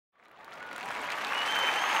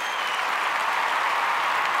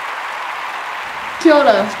Kia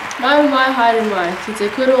ora, mai haere mai, ki te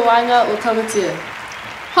kura wainga o Tamatea.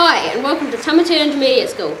 Hi, and welcome to Tamatea Intermediate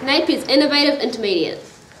School, Napier's Innovative Intermediate.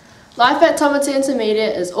 Life at Tamatea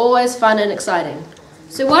Intermediate is always fun and exciting.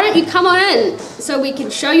 So why don't you come on in so we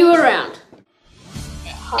can show you around.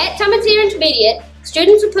 At Tamatea Intermediate,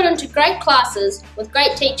 students are put into great classes with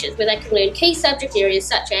great teachers where they can learn key subject areas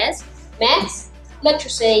such as maths,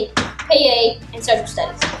 literacy, PE and social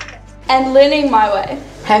studies. And Learning My Way.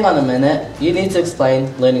 Hang on a minute, you need to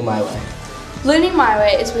explain Learning My Way. Learning My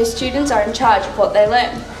Way is where students are in charge of what they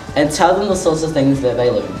learn. And tell them the sorts of things that they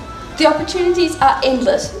learn. The opportunities are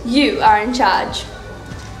endless. You are in charge.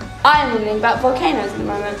 I am learning about volcanoes at the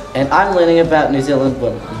moment. And I'm learning about New Zealand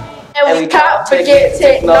women. And we can't forget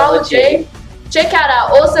technology. Check out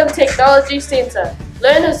our awesome Technology Centre.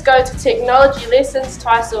 Learners go to technology lessons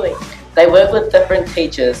twice a week. They work with different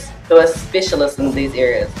teachers who are specialists in these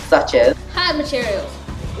areas, such as Hard materials,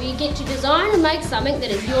 where you get to design and make something that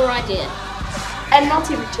is your idea. And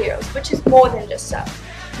multi-materials, which is more than just stuff.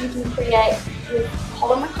 You can create with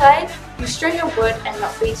polymer clay, use string of wood and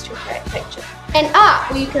not beads to create pictures. And art,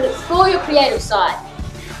 where you can explore your creative side.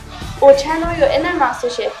 Or channel your inner master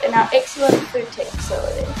chef in our excellent food tech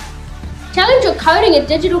facility. Challenge your coding and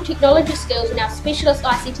digital technology skills in our specialist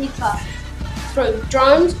ICT classes through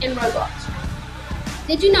drones and robots.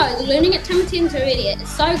 Did you know that learning at Tamatea Intermediate is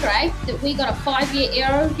so great that we got a 5-year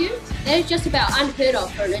error review? That is just about unheard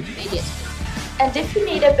of for an intermediate school. And if you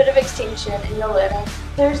need a bit of extension in your learning,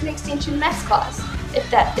 there is an extension maths class, if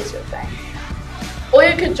that is your thing. Or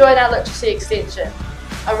you could join our literacy extension,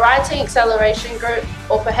 a writing acceleration group,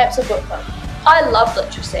 or perhaps a book club. I love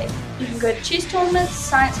literacy. You can go to chess tournaments,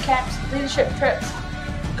 science camps, leadership trips,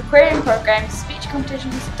 aquarium programs, speech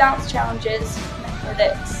competitions, dance challenges,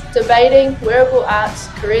 mathematics, debating, wearable arts,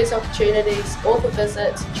 careers opportunities, author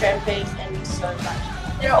visits, trampies, and so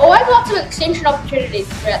much. There are always lots of extension opportunities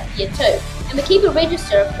throughout the year too, and we keep a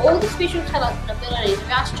register of all the special talents and abilities of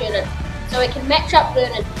our students so we can match up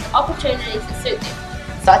learners with opportunities that suit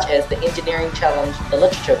them. such as the Engineering Challenge, the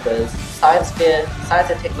Literature Quiz, Science Fair,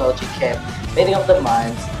 Science and Technology Camp, Meeting of the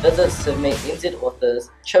Minds, visits to meet NZ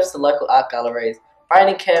authors, trips to local art galleries,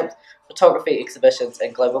 writing camps, photography exhibitions,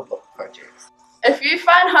 and global book projects. If you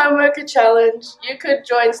find homework a challenge, you could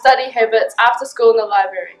join Study Habits after school in the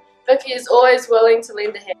library. Vicky is always willing to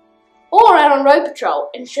lend a hand. Or out on road patrol,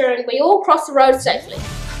 ensuring we all cross the road safely.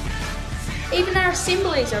 even our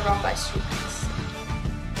assemblies are run by students.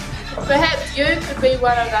 Perhaps you could be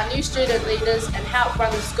one of our new student leaders and help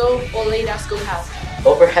run the school or lead our schoolhouse.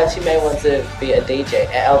 Or perhaps you may want to be a DJ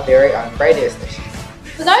at our very own radio station.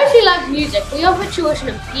 For those who love music, we offer tuition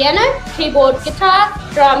in piano, keyboard, guitar,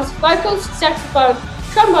 drums, vocals, saxophone,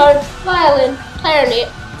 trombone, violin, clarinet,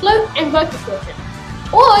 flute and vocal tuition.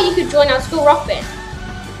 Or you could join our school rock band.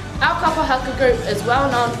 Our Kapa Haka group is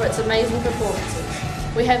well known for its amazing performances.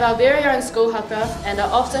 We have our very own school haka and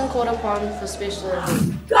are often called upon for special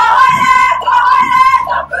events.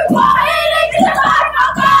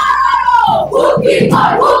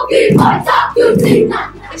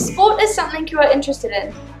 If sport is something you are interested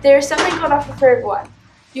in, there is something on offer for everyone.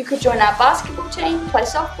 You could join our basketball team, play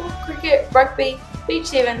softball, cricket, rugby, beach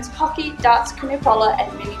sevens, hockey, darts, canoe polo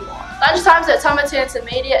and many more. Lunchtimes at Tamatea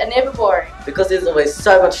Intermediate are never boring. Because there's always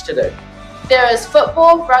so much to do. There is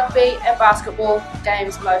football, rugby and basketball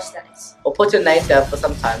games most days. Or put your name down for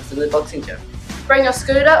some times in the boxing gym. Bring your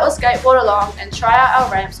scooter or skateboard along and try out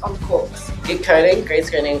our ramps on the courts. Get coding, grade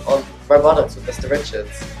screening, or robotics with Mr.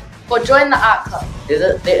 Richards. Or join the art club.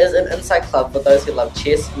 There is an inside club for those who love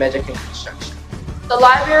chess, magic and construction. The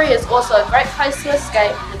library is also a great place to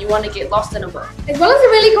escape when you want to get lost in a book. As well as the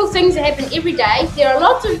really cool things that happen every day, there are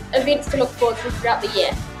lots of events to look forward to throughout the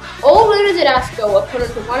year. All learners at our school are put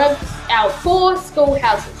into one of our 4 school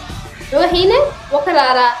houses: Ruahine,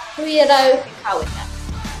 Wakarara, Huiaro and Kawika.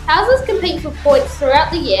 Houses compete for points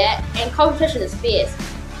throughout the year and competition is fierce.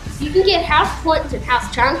 You can get house points in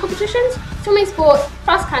house charm competitions, swimming sports,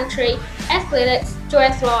 cross country, athletics,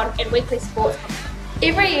 duathlon and weekly sports competitions.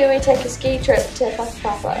 Every year we take a ski trip to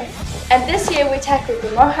Whakapapa, and this year we tackled the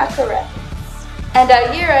Mohaka Rapids. And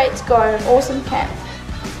our year 8s go on an awesome camp.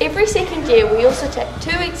 Every second year we also take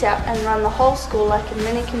 2 weeks out and run the whole school like a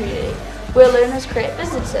mini community, where learners create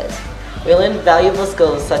businesses. We learn valuable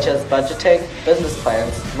skills such as budgeting, business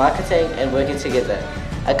plans, marketing and working together.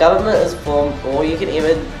 A government is formed or you can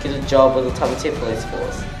even get a job with the Tamatea Police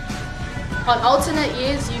Force. On alternate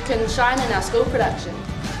years, you can shine in our school production.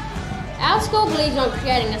 Our school believes on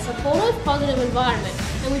creating a supportive, positive environment,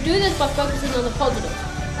 and we do this by focusing on the positive.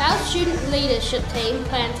 Our student leadership team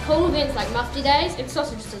plans cool events like Mufti Days and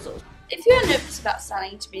Sausage Sizzles. If you are nervous about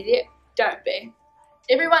starting intermediate, don't be.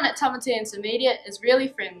 Everyone at Tamati Intermediate is really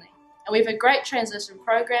friendly, and we have a great transition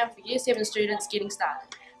program for Year 7 students getting started.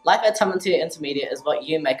 Life at Tamati Intermediate is what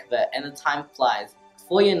you make of it, and the time flies.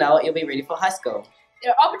 Before you know it, you'll be ready for high school.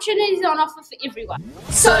 There are opportunities on offer for everyone.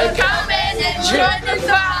 So come in and join the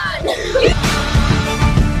fun!